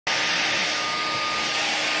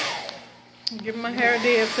Get my hair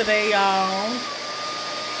did today, y'all.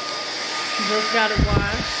 Just got it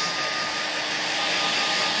washed.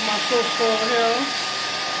 My sister over here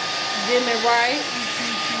getting it right.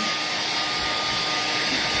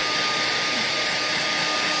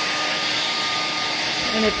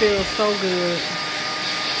 And it feels so good.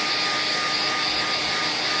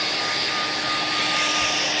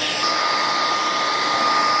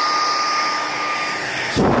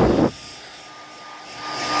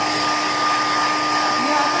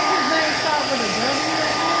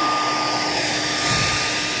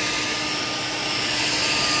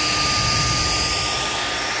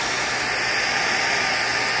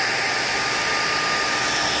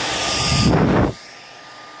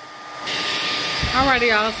 Alrighty,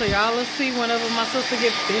 y'all. So y'all will see whenever my sister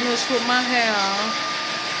get finished with my hair.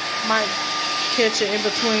 Might catch it in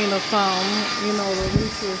between or something. You know, the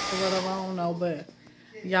retwist or whatever. I don't know. But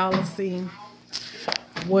y'all will see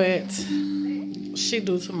what she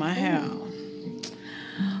do to my hair.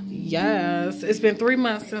 Yes. It's been 3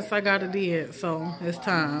 months since I got it did. So it's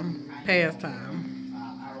time. Past time.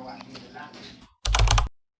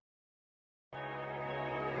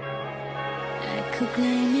 I could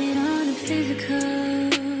blame it on the physical.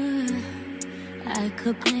 I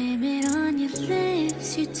could blame it on your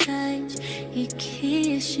lips, your touch, your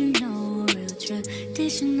kiss. You know, real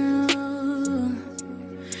traditional.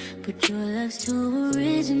 But your love's too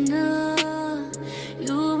original.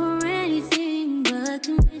 You were anything but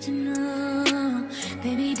conventional.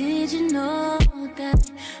 Baby, did you know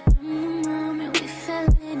that from the moment we fell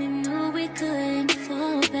in and knew we couldn't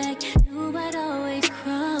fall back, knew I'd always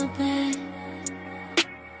crawl back.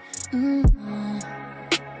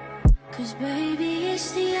 Cause baby,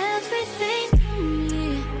 it's the everything for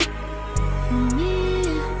me, for me,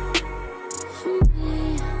 for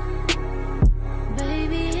me.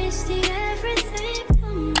 Baby, it's the everything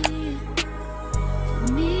for me, for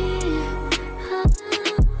me,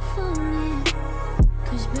 for me.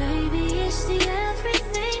 Cause baby, it's the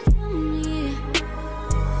everything for me,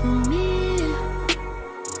 for me,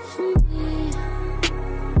 for me.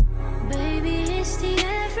 Baby, it's the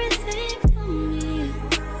everything for me.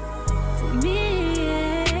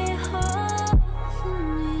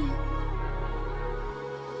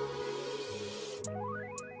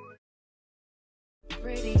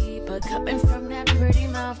 But coming from that pretty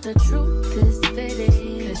mouth, the truth is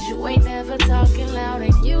fitting. Cause you ain't never talking loud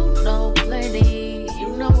and you know plenty.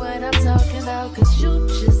 You know what I'm talking about, cause you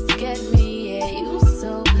just get me. Yeah, you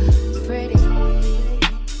so pretty.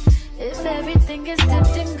 If everything is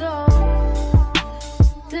dipped in gold,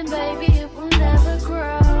 then baby it will never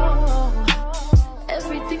grow.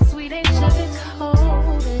 Everything sweet ain't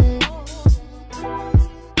sugar-coated.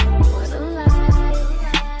 What a lie.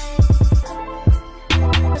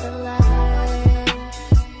 What a lie.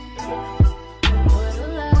 What a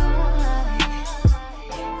lie.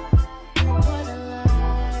 What a lie.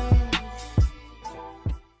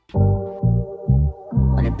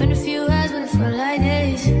 Only been a few hours, but it felt like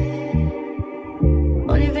days.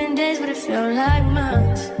 Only been days, but it felt like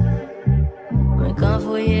months. Been gone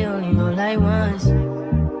for a year, only know like once.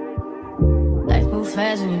 Life move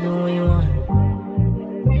fast when you do what you want.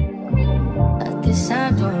 At this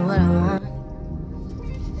time, doing what I want.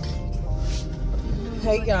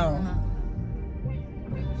 Hey y'all,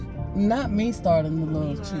 not me starting the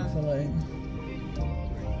little Chick-fil-A.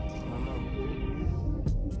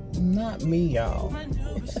 Not me, y'all.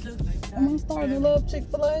 Am I starting to love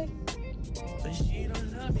Chick-fil-A?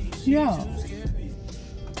 Y'all.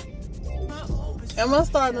 Am I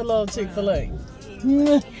starting to love Chick-fil-A?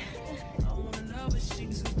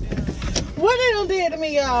 What they done did to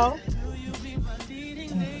me, y'all?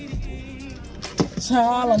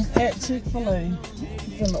 Child, I'm at Chick-fil-A.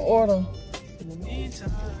 In the order,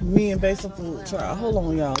 me and basic food try. Hold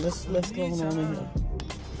on, y'all. Let's go on in here.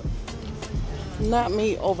 Not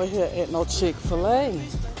me over here at no Chick-fil-A.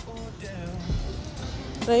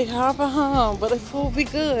 They hopping home, but the food be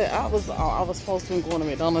good. I was supposed to be going to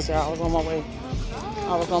McDonald's, y'all. I was on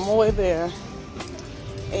my way there,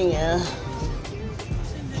 and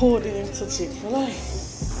pulled into Chick-fil-A.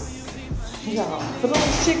 Y'all, but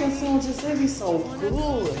those chicken sandwiches, they be so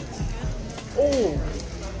good. Oh.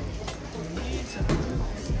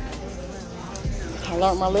 I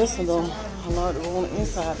learned my lesson though. I learned to go on the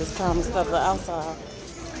inside this time instead of the outside.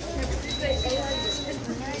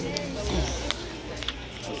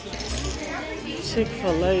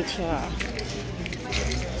 Chick-fil-A, child.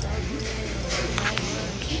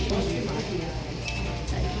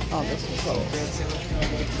 Oh, this was so good.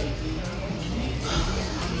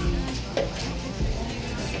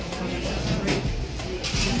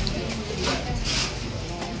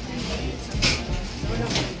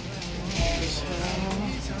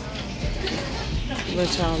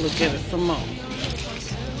 let y'all look at it some more.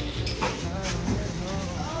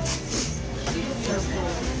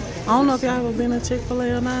 I don't know if y'all ever been to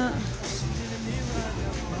Chick-fil-A or not.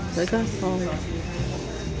 They got some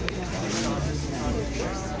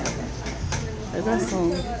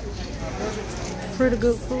pretty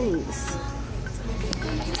good foods.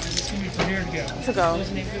 To go.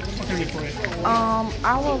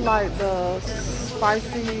 I would like the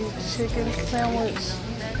spicy chicken sandwich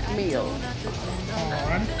meal.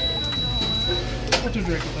 Alright. What you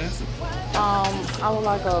drink, Lance? I would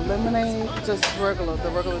like a lemonade, just the regular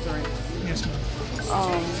drink. Yes,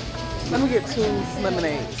 ma'am. Let me get 2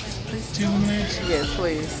 lemonades. 2 lemonades? Yes,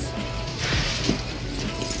 please.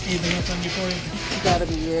 Anything else on you for you? That'll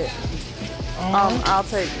be it. I'll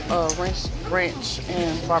take ranch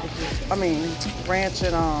and barbecue. I mean, ranch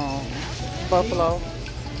and buffalo.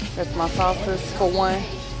 That's my sauces for one.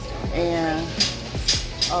 And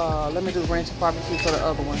let me do ranch and barbecue for the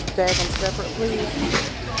other one. Bag them separate, please.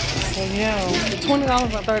 So yeah,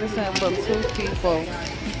 $20.30 for 2 people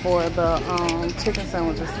for the chicken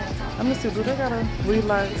sandwiches. Let me see, do they got a, we'd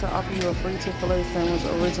like to offer you a free Chick-fil-A sandwich,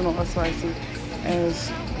 original or spicy,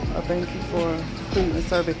 as a thank you for food and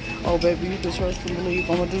service. Oh baby, you can trust and believe.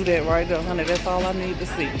 I'm gonna do that right there, honey. That's all I need to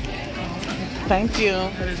see. Thank you.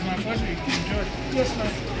 That is my pleasure. You can enjoy it. Yes,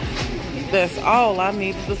 ma'am. That's all I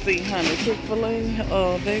needed to see, honey. Chick-fil-A,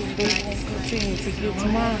 they will continue to get to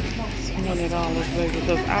my $20, baby,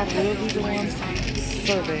 because I will be doing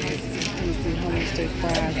surveys to see how much they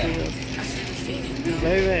fries is.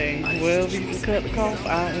 Baby, well, if you can cut the cost, I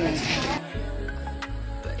am.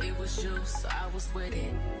 But it was you, so I was with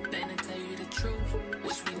it. Then to tell you the truth,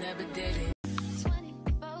 wish we never did it.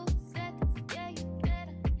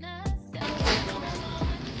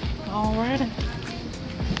 Alrighty.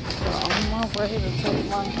 So on my way to take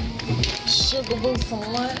my sugar boo some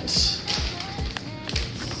lunch.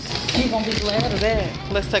 He gonna be glad of that.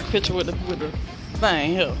 Let's take a picture with the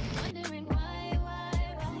thing here.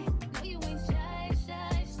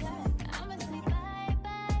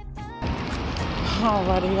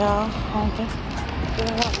 Alrighty, y'all. I don't think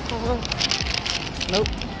they're out for us. Nope.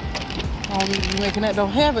 I don't need to be making that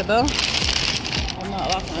don't have it though. I'm not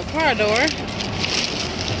locking the car door.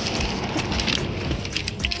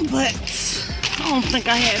 But I don't think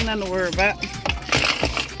I had nothing to worry about.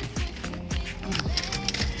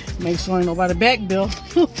 Make sure ain't nobody back there.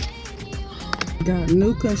 Got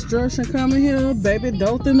new construction coming here. Baby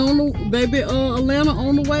Dothan on the Atlanta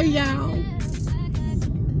on the way, y'all.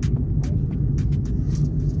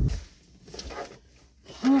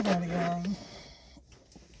 Alrighty, y'all.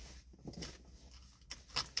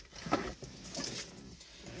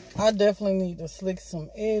 I definitely need to slick some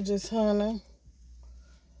edges, honey.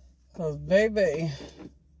 Cause baby,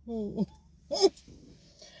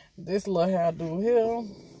 this little hairdo here,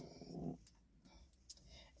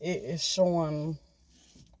 it is showing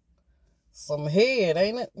some head,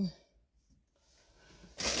 ain't it?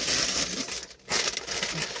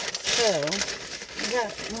 So,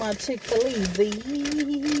 got my Chick-fil-A.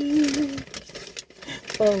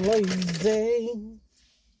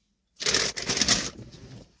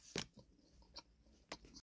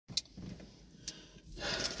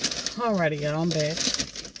 Alrighty, y'all, I'm back.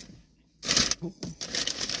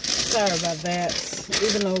 Sorry about that,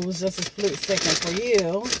 even though it was just a split second for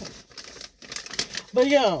you. But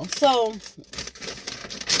yeah, so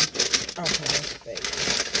okay, baby.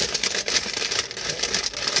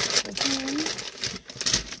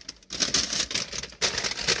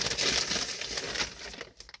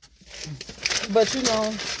 But you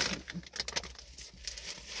know,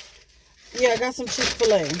 yeah, I got some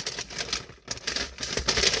Chick-fil-A.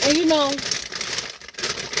 And you know,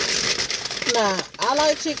 nah, I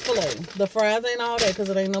like Chick-fil-A. The fries ain't all that because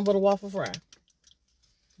it ain't nothing but a waffle fry.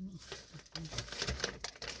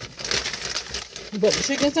 But the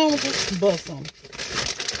chicken sandwiches, bust them.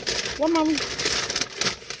 What, mommy?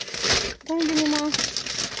 Don't give me my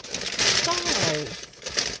spice.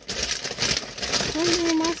 Don't give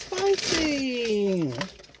me my spicy.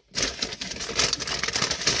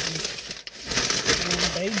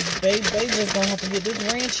 They just gonna have to get this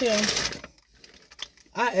ranch here.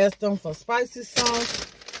 I asked them for spicy sauce.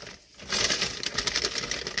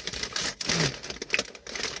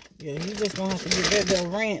 Yeah, he just gonna have to get that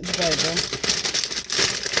little ranch, baby.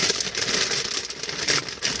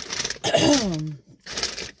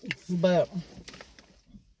 But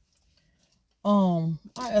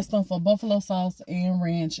I asked them for buffalo sauce and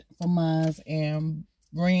ranch for mine, and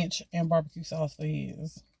ranch and barbecue sauce for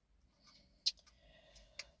his.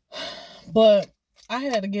 But I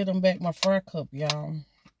had to get them back my fry cup, y'all,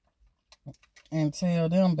 and tell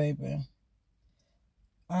them, baby,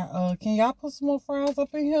 Can y'all put some more fries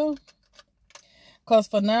up in here? Cause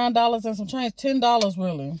for $9 and some change, $10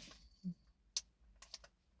 really.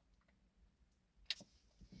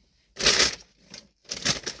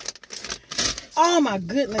 Oh my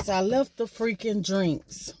goodness, I left the freaking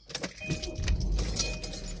drinks.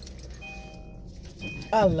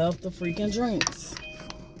 I love the freaking drinks.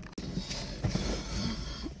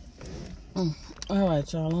 All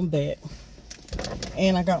right, y'all, I'm back.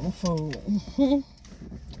 And I got my food.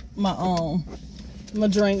 My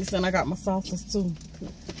drinks, and I got my sauces too.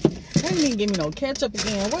 They didn't even give me no ketchup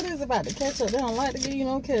again. What is it about the ketchup? They don't like to give you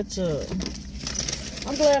no ketchup.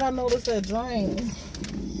 I'm glad I noticed that drink.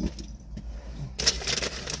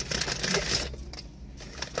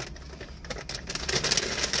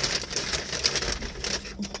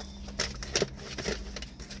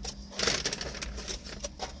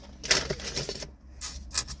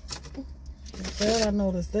 Glad I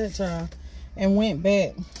noticed that, y'all, and went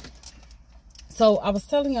back. So I was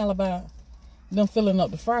telling y'all about them filling up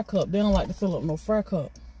the fry cup. They don't like to fill up no fry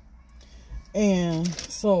cup. And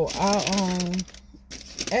so I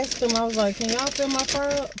asked them, I was like, can y'all fill my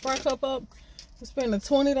fry cup up? We're spending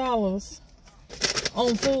 $20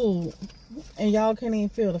 on food, and y'all can't even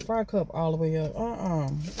fill the fry cup all the way up.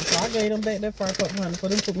 So I gave them back that fry cup, honey, for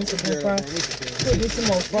them put me some more fries. Put me some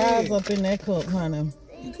more fries up in that cup, honey.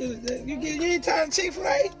 You ain't tired of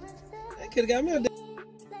Chick-fil-A? I could have got me a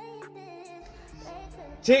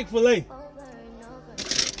Chick-fil-A.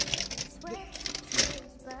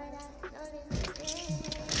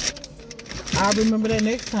 I'll remember that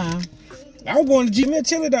next time. I was going to G me a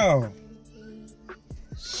chili dog.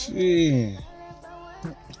 Shit.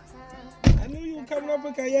 I knew you were coming up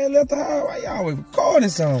because y'all left the house. Why y'all always recording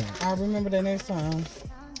something? I'll remember that next time.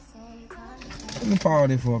 Let me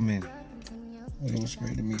pause it for a minute. It was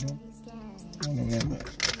straight to me though. I don't know that much.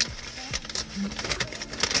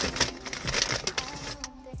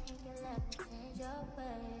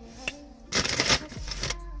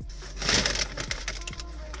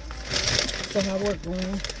 So how work going?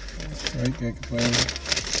 Right, can't complain.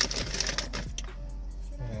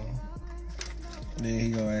 Then he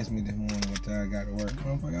gonna ask me this morning what time I got to work.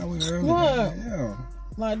 Motherfucker, I went early. What? Yeah.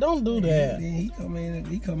 Like, don't do that. Then he come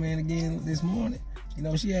in again this morning. You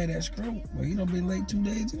know, she had that stroke, but he done been late 2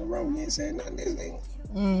 days in a row. He ain't saying nothing this nigga.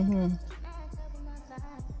 Mm-hmm.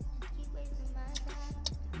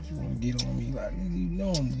 You wanna get on me like, nigga, you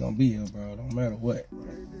know I'm gonna be here, bro. Don't matter what.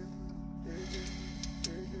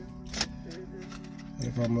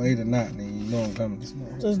 If I'm late or not, then you know I'm coming this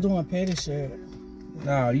morning. Just doing petty shit.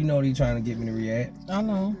 Nah, you know they trying to get me to react. I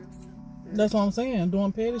know. That's what I'm saying.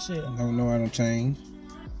 Doing petty shit. Don't know I don't change.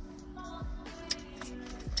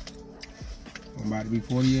 I'm about to be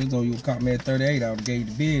 40 years old. You caught me at 38. I would have gave you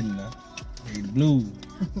the bid now. Gave you the blues.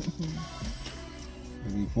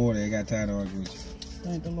 If you 40, I got tired of arguing with you.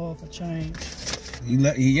 Thank the Lord for change.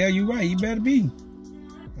 Yeah, you right. You better be.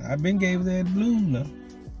 I've been gave her the blues now.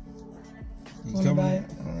 You coming in?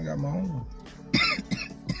 I got my own.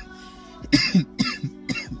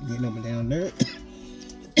 Getting on my down nerve.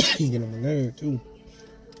 Getting on my nerve too.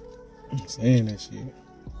 I'm saying that shit.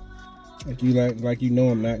 Like you know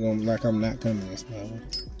I'm not coming this time.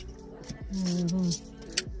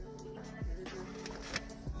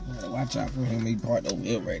 Watch out for him. He parked over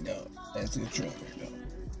here right now. That's his truck right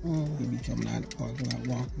now. He be coming out of the parking lot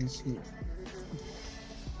walking and shit.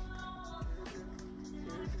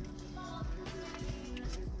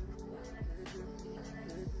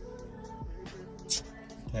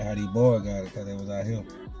 That's how these boys got it, because they was out here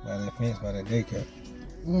by that fence, by that daycare.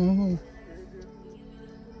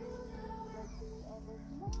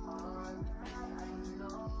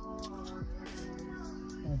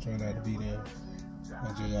 I try not to be there.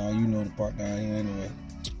 I tell y'all, you know the park down here anyway.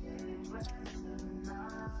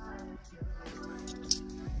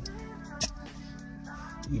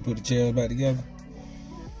 You put the chairs back together?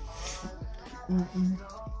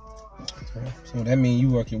 So that means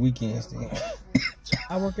you work your weekends then.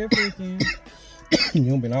 I work every weekend. You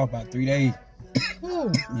done been off about 3 days.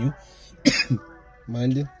 Who? You.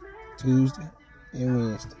 Monday, Tuesday, and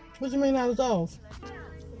Wednesday. What you mean I was off?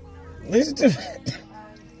 Listen to me.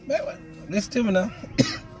 Listen to me now.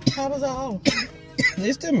 How was I off?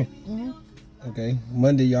 Listen to me. Okay,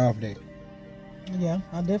 Monday you off day. Yeah,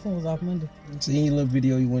 I definitely was off Monday. See your little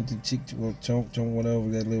video you went to Chunk, whatever,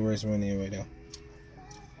 that little restaurant there right now.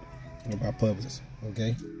 About Publix,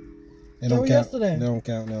 okay? They don't count. Yesterday. They don't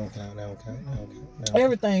count.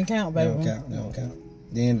 Everything count, baby. They don't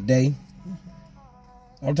count. The end of the day,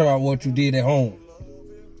 I'm talking about what you did at home.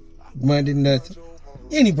 Monday, nothing. You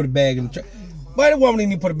didn't even put a bag in the trash. Why the woman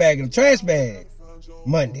didn't even put a bag in the trash bag?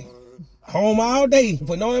 Monday. Home all day.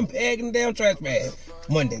 Put no bag in the damn trash bag.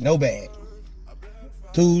 Monday, no bag.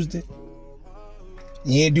 Tuesday.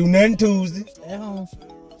 You ain't do nothing Tuesday. At home.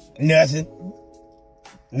 Nothing.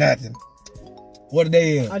 What a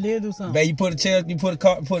day is. I did do something. Babe, you put a chair, you put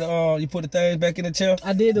the things back in the chair?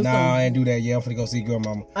 I did do something. Nah, I ain't do that yet. I'm finna go see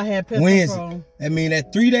grandmama. I had pest Wednesday. control. That mean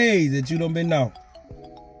that 3 days that you done been off.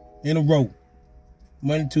 In a row.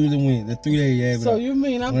 Monday, Tuesday, Wednesday. That's 3 days you have So off. you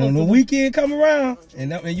mean I'm when the supposed to... weekend come around,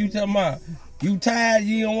 and you talking about, you tired,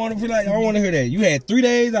 you don't want to feel like, I don't want to hear that. You had 3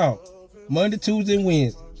 days off. Monday, Tuesday, and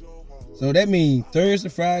Wednesday. So that means Thursday,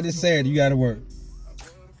 Friday, Saturday, you got to work.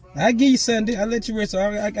 I give you Sunday. I let you rest. So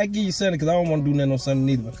I give you Sunday because I don't want to do nothing on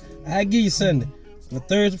Sunday neither. But I give you Sunday. But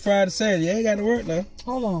Thursday, Friday, Saturday, you ain't got to work now.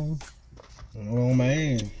 Hold on. Oh,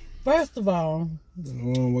 man. First of all,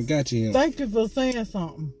 What got you here? thank you for saying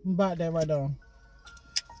something about that right there.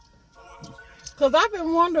 Because I've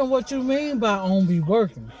been wondering what you mean by on be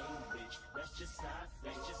working.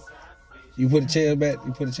 You put the chair back?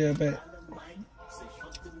 You put the chair back?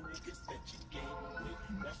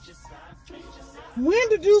 When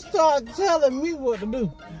did you start telling me what to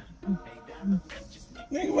do?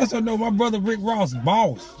 Nigga must have known my brother Rick Ross,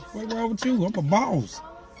 boss. What's wrong with you? I'm a boss.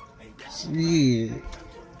 Shit.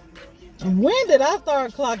 When did I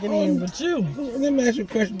start clocking in with you? Let me ask you a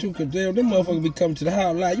question too, cause them motherfuckers be coming to the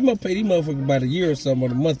house live. You must pay these motherfuckers about a year or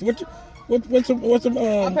something or a month. What's some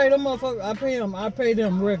I pay them motherfuckers. I pay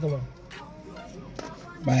them regular.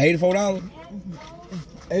 By $84?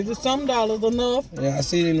 $80-some enough. Yeah, I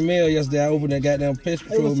seen it in the mail yesterday. I opened that goddamn pest It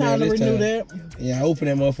control was mail time to this renew time. that. Yeah, I opened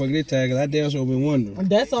that motherfucker this time, cause I damn sure been wondering. And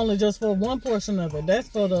that's only just for one portion of it. That's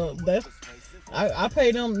for I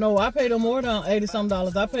paid them. No, I paid them more than $80-some.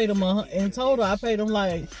 I paid them in total. I paid them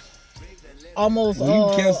like almost Well,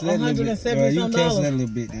 you can cancel that a little bit. $170-some. You can cancel that a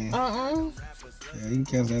little bit then. Yeah, you can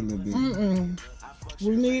cancel that a little bit.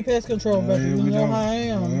 We need pest control, baby. You know how I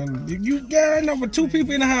am. You got over 2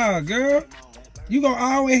 people in the house, girl. You gonna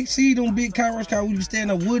always see them big cockroach cars when you stay in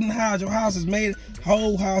a wooden house. Your house is made,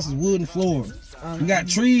 whole house is wooden floor. You got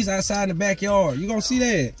trees outside in the backyard. You gonna see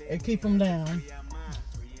that. And keep them down.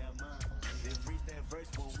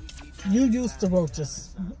 You used to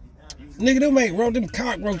roaches. Nigga, them ain't them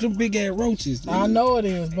cockroaches, them big ass roaches. Nigga. I know it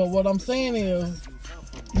is, but what I'm saying is,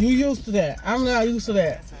 you used to that. I'm not used to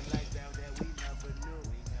that.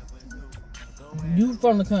 You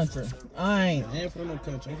from the country. I ain't. I ain't from the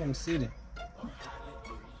country. I'm from the city.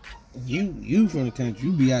 You from the country.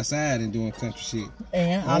 You be outside and doing country shit.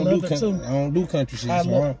 And I love it too. I don't do country shit. Yes,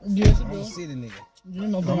 I'm you a city nigga. You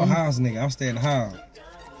know, I'm a house nigga. I'm staying in the house.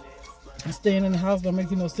 Staying in the house don't make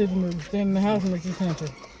you no city nigga. Staying in the house make you country.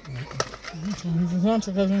 You from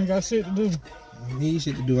country because you ain't got shit to do. I need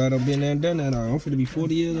shit to do. I done been there and done that. I'm finna be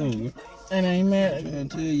 40 years old. And I ain't mad. I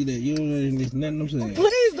tell you that. You don't know nothing I'm saying.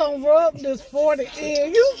 Please don't rub this 40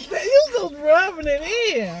 in. You just rubbing it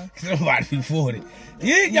in. Nobody be 40.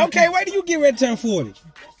 Yeah, okay, wait till you get ready to turn 40.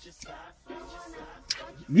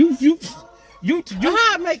 You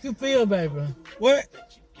How it make you feel, baby? What?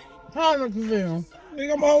 How it make you feel?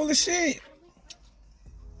 Nigga, I'm old as shit.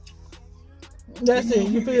 That's it.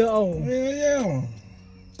 You feel old. Yeah.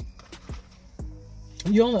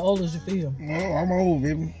 You only old as you feel. Oh, I'm old,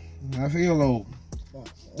 baby. I feel old.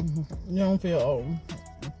 You don't feel old.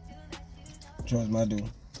 Trust me, I do.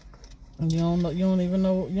 You don't even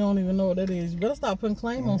know what that is. You better stop putting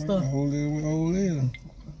claim on stuff. Old is.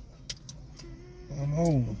 I'm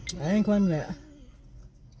old. I ain't claiming that.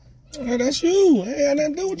 Well, that's you. Hey, I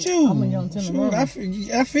nothing to do with you. I'm a young tender. I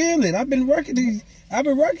feel it. I've been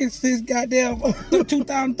working since goddamn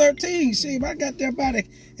 2013. Shit, my goddamn body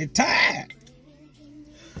is tired.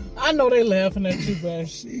 I know they laughing at you, man.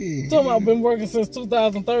 Shit. Talking about been working since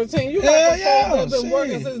 2013. You Yeah, been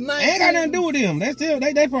working since 19. Ain't got nothing to do with them. That's still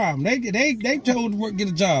they problem. They told to work, get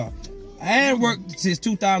a job. I ain't worked since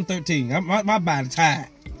 2013. My body tired.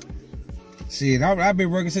 Shit, I've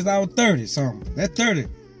been working since I was 30 something. That's 30.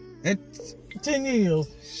 That's 10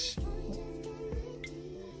 years.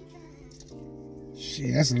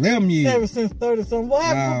 Shit, that's 11 years. Ever since 30 something. What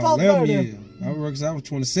happened before 11 30? years. I worked since I was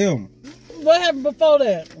 27. What happened before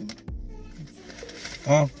that?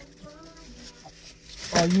 Huh?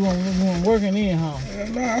 Oh, you weren't working in, huh?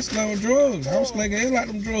 Nah, I slang drugs. I was slanging hell like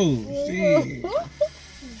them drugs. Shit.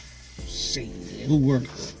 Shit. Who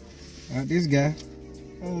worked? Not this guy.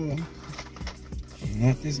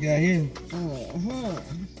 Not this guy here.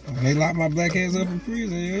 They locked my black ass up in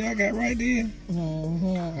prison. Yeah, I got right there.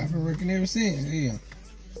 I've been working ever since. Yeah.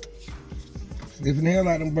 Slipping the hell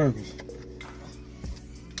out them burgers.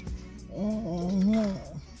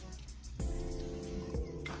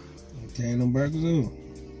 Tearing them burgers up.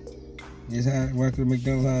 This how work at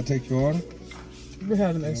McDonald's how I take your order. We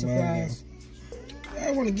having extra fries.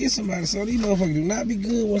 I want to get somebody so these motherfuckers do not be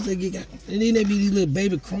good once they get got. And then they be these little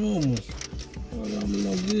baby crumbs. Oh, they don't be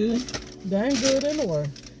no good. They ain't good anyway.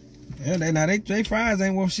 Yeah, they fries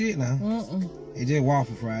ain't worth shit now. They just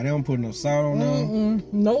waffle fry. They don't put no salt on them.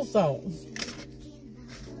 No salt.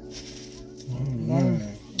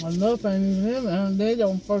 Enough ain't even in there. They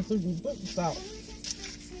don't first even put the salt.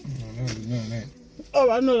 No, none of that. Oh,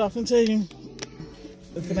 I know what I can tell you.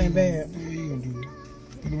 If it ain't bad. Yeah, you gonna do it.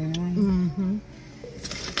 Put them in the room?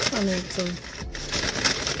 I need to.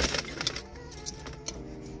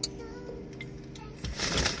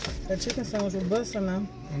 That chicken sandwich was busting now.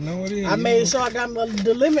 I know it is. I made sure I got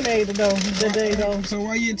the eliminated though, that day though. So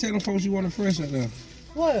why you ain't telling folks you want it fresh up there?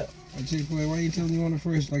 What? At Chick-fil-A, why you ain't telling you want it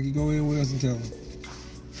fresh like you go anywhere else and tell them?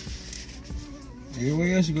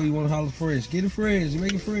 Everywhere else you go, you want to holler fresh. Get it fresh. You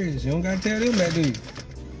make it fresh. You don't got to tell them that, do you?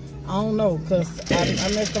 I don't know, because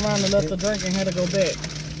I messed around and left the drink and had to go back.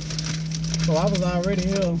 So I was already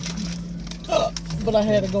here. But I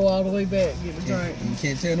had to go all the way back get the drink. You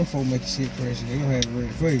can't tell them folks make shit fresh. They don't have it ready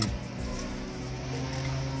for you.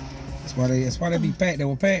 That's why they be packed. They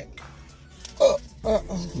were packed.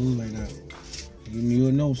 School ain't out. You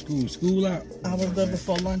would know school out. I was there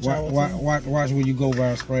before lunch hour. Watch when you go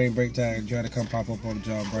around spring break time and try to come pop up on the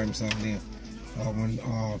job, bring something in. When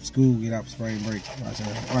school get out for spring break,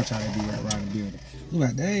 watch how they be right around the building. You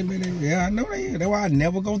like, dang man, yeah, I know they is. That's why I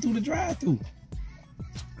never go through the drive-through.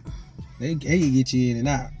 They can get you in and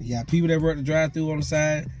out. You got people that work the drive-through on the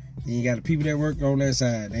side, and you got the people that work on that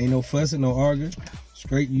side. There ain't no fussing, no arguing.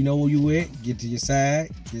 Straight, you know where you at. Get to your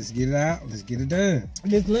side. Just get it out. Let's get it done.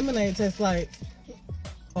 This lemonade tastes like,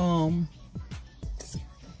 it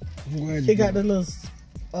got the little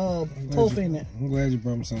pulp in it. I'm glad you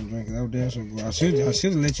brought me something to drink. I was damn sure good. I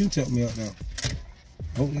should have let you tell me up though.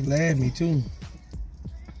 Hope you laughed me too.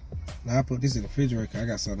 Now I put this in the refrigerator. I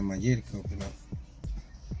got something in my Yeti cup, you know.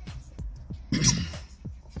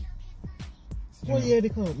 What Yeti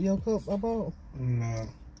cup? Your cup I bought? No.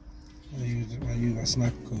 I use my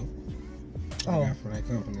sniper cup. I got from that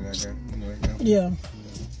company that I got. You know that company? Yeah.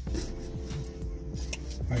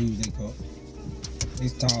 I use that cup.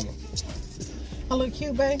 It's taller. I look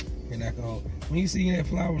cute, babe. And I go, when you see that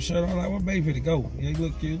flower shirt, I'm like, what baby for to go? Yeah, you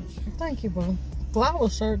look cute. Thank you, bro. Flower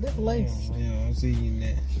shirt, this lace. Yeah, I see you in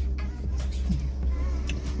that.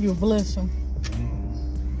 You're a blessing. I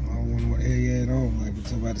don't wonder what the hell you had on. Like, if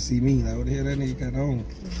somebody see me, like, what the hell that nigga got on?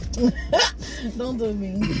 Don't do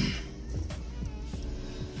me.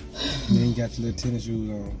 Then you got your little tennis shoes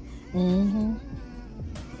on.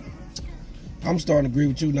 I'm starting to agree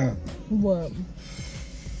with you now. What?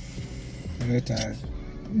 That time.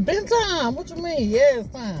 Been time. What you mean? Yeah, it's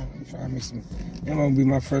time. Try me some. That's gonna be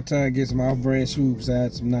my first time getting some off-brand shoes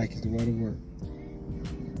besides some Nikes to go to work.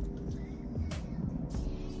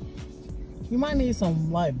 You might need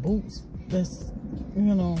some like boots. That's, you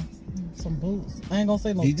know, some boots. I ain't gonna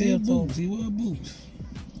say no steel toe. He wear boots.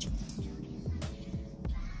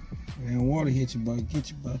 And water hit you, bud. Get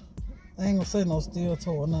you, bud. I ain't gonna say no steel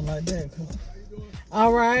toe or nothing like that.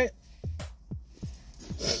 All right.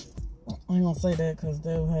 I ain't gonna say that because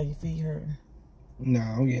that'll have your feet hurt. No,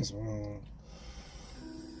 I'm getting some.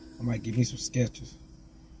 I might give me some Skechers.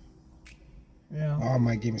 Yeah. Or I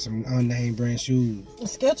might give me some unnamed brand shoes.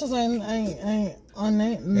 Skechers ain't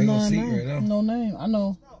unnamed. They gonna see right now. No name. I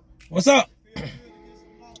know. What's up? Hell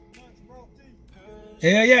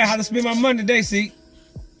yeah, how to spend my money today, see?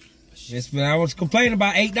 I was complaining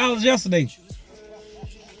about $8 yesterday.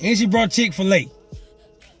 And she brought Chick-fil-A.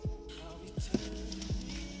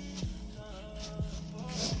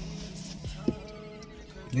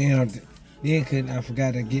 Then I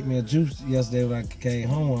forgot to get me a juice yesterday when I came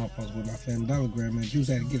home. I was with my family Dollar grab me a juice.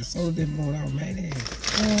 I had to get a soda this morning. I was mad at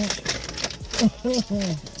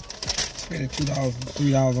Spending $2,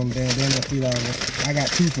 $3 on the damn $3. I got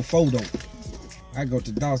 2 for $4 though. I go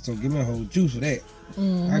to the dollar store, give me a whole juice for that.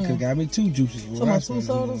 I could have got me 2 juices. So my 2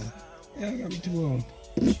 sodas? Yeah, I got me 2 of them.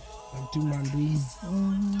 Got 2 Mountain Dews.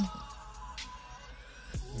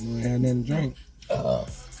 You ain't had nothing to drink.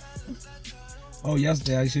 Oh,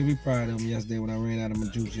 yesterday, I should be proud of them. Yesterday, when I ran out of my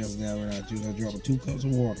juice, I dropped 2 cups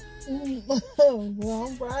of water.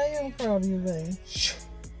 Well, I am proud of you, babe.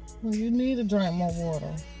 Well, you need to drink more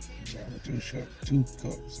water. I got 2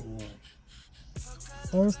 cups of water.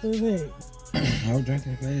 Thirsty as heck. I was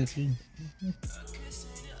drinking fast, too.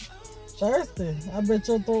 Thirsty. I bet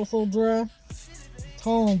your throat so dry.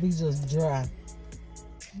 Tongue be just dry.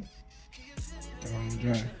 Tongue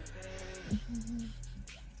dry.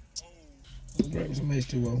 Drink some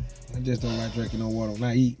H2O. I just don't like drinking no water when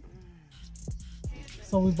I eat.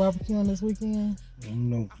 So we barbecuing this weekend? I don't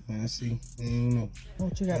know. I see. I don't know.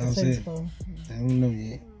 What you got to taste for? I don't know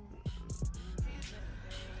yet.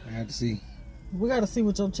 I have to see. We got to see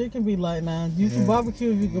what your chicken be like now. You can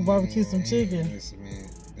barbecue if you can barbecue some chicken. Listen, man.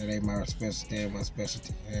 That ain't my specialty. My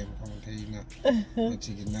specialty. I'm going to tell you now. My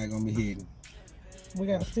chicken's not going to be hidden. We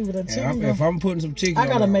got to see what that chicken If I'm putting some chicken I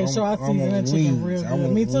got to make on, sure I season that chicken real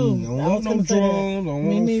good. Me too. I don't want no drums. I don't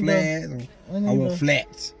want no flats. I want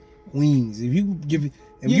flats. Wings. If you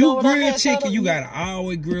grill chicken, you gotta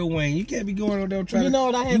always grill wing. You can't be going over there trying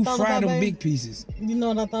to fry them big pieces. You know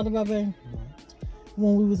what I thought about, babe?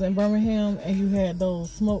 When we was in Birmingham and you had those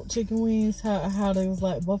smoked chicken wings, how they was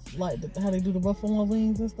like how they do the buffalo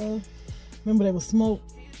wings and stuff. Remember they were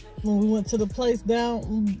smoked when we went to the place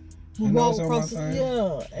down. We walked across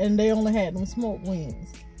and they only had them smoked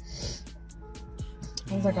wings.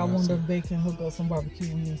 I was like, I wonder if they can hook up some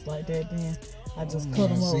barbecue wings like that. Then I just cut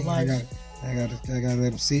them up like. I gotta let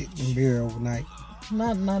them sit in beer overnight.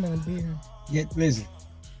 Not in a beer. Yeah, listen,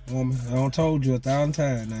 woman, I done told you 1,000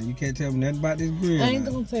 times. Now you can't tell me nothing about this grill. I ain't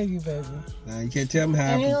gonna tell you, baby. Now you can't tell me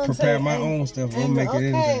how I prepare my own stuff. I'm make it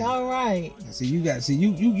anything. Okay, all right. See, you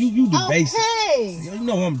the basics. You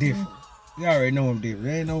know I'm different. You already know I'm different.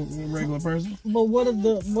 There ain't no regular person. But what if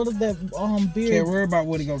that beer? Can't worry about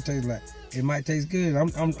what it gonna taste like. It might taste good.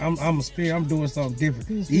 I'm a spirit. I'm doing something different.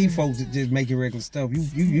 These folks that just making regular stuff.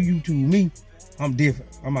 You to me, I'm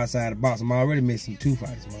different. I'm outside the box. I'm already missing 2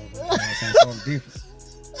 fights, motherfucker. Something different.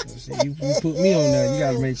 So shit, you put me on there. You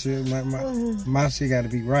gotta make sure my shit gotta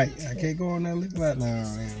be right. I can't go on there looking like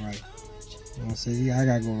that ain't right. You know what I'm saying? I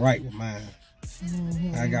gotta go right with mine.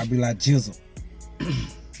 I gotta be like Jizzle.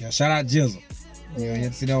 Yeah, shout out Jizzle. Yeah,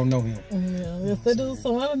 you don't know him. Yeah, yes they do.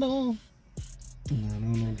 So I don't know. No, I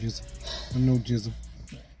don't know Jizzle. I know Jizzle.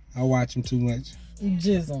 I watch him too much.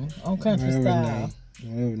 Jizzle on Country Style.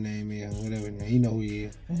 Whatever name is, whatever name. He know who he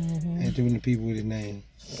is. Ain't too many people with his name.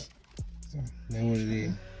 So that's what it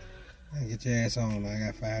is. Get your ass on. I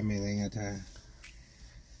got 5 minutes. I ain't got time.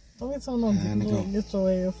 Don't get on get your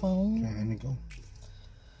earphone. Trying to go.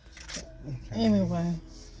 Anyway,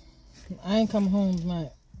 I ain't coming home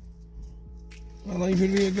tonight. How long you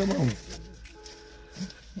finna be come home?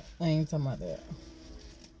 I ain't talking about that.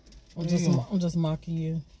 I'm just mocking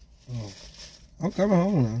you. Oh. I'm coming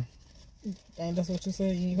home now. Ain't that's what you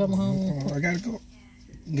said? You ain't coming home? I gotta go.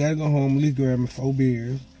 Gotta go home. At least grab me 4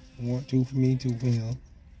 beers. 2 for me, 2 for him.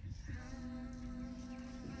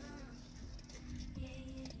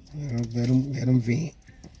 Let him vent.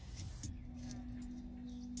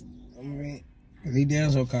 He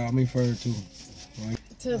damn so called me first too. Right?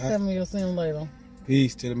 Tell me you'll see him later.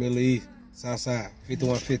 Peace to the Middle East. Southside.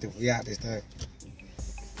 5150. We out this time.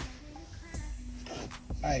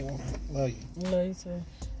 Alright, well, love you. Love you too.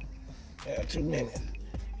 Yeah, 2 minutes.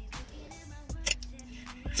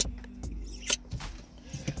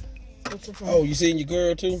 Oh, you seen your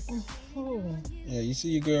girl too? Oh. Yeah, you see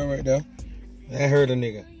your girl right there. I heard a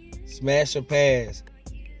nigga. Smash or pass.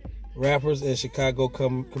 Rappers and Chicago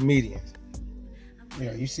comedians.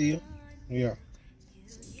 Yeah, you see her? Yeah.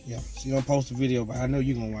 Yeah, she don't post a video, but I know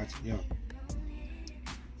you gonna watch it. Yeah.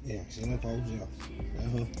 Yeah, she don't post, yeah.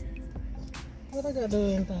 What I gotta do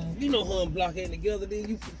anything? You know her and Blockhead together,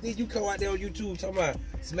 then you come out there on YouTube talking about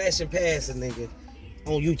smashing past a nigga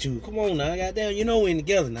on YouTube. Come on now, goddamn, you know we ain't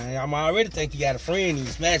together now. I'm already think you got a friend and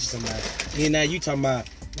you smashing somebody. Then now you talking about,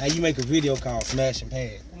 now you make a video called Smashing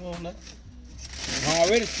Past. Come on now. I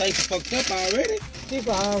already think you fucked up already.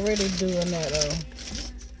 People are already doing that though.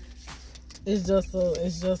 It's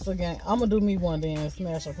just a game. I'm gonna do me one day and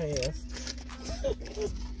smash a pass.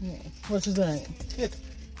 What you think?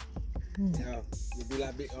 Yeah, you'll be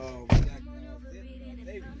like big,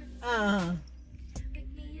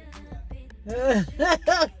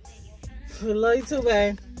 Love you too,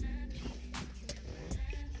 babe.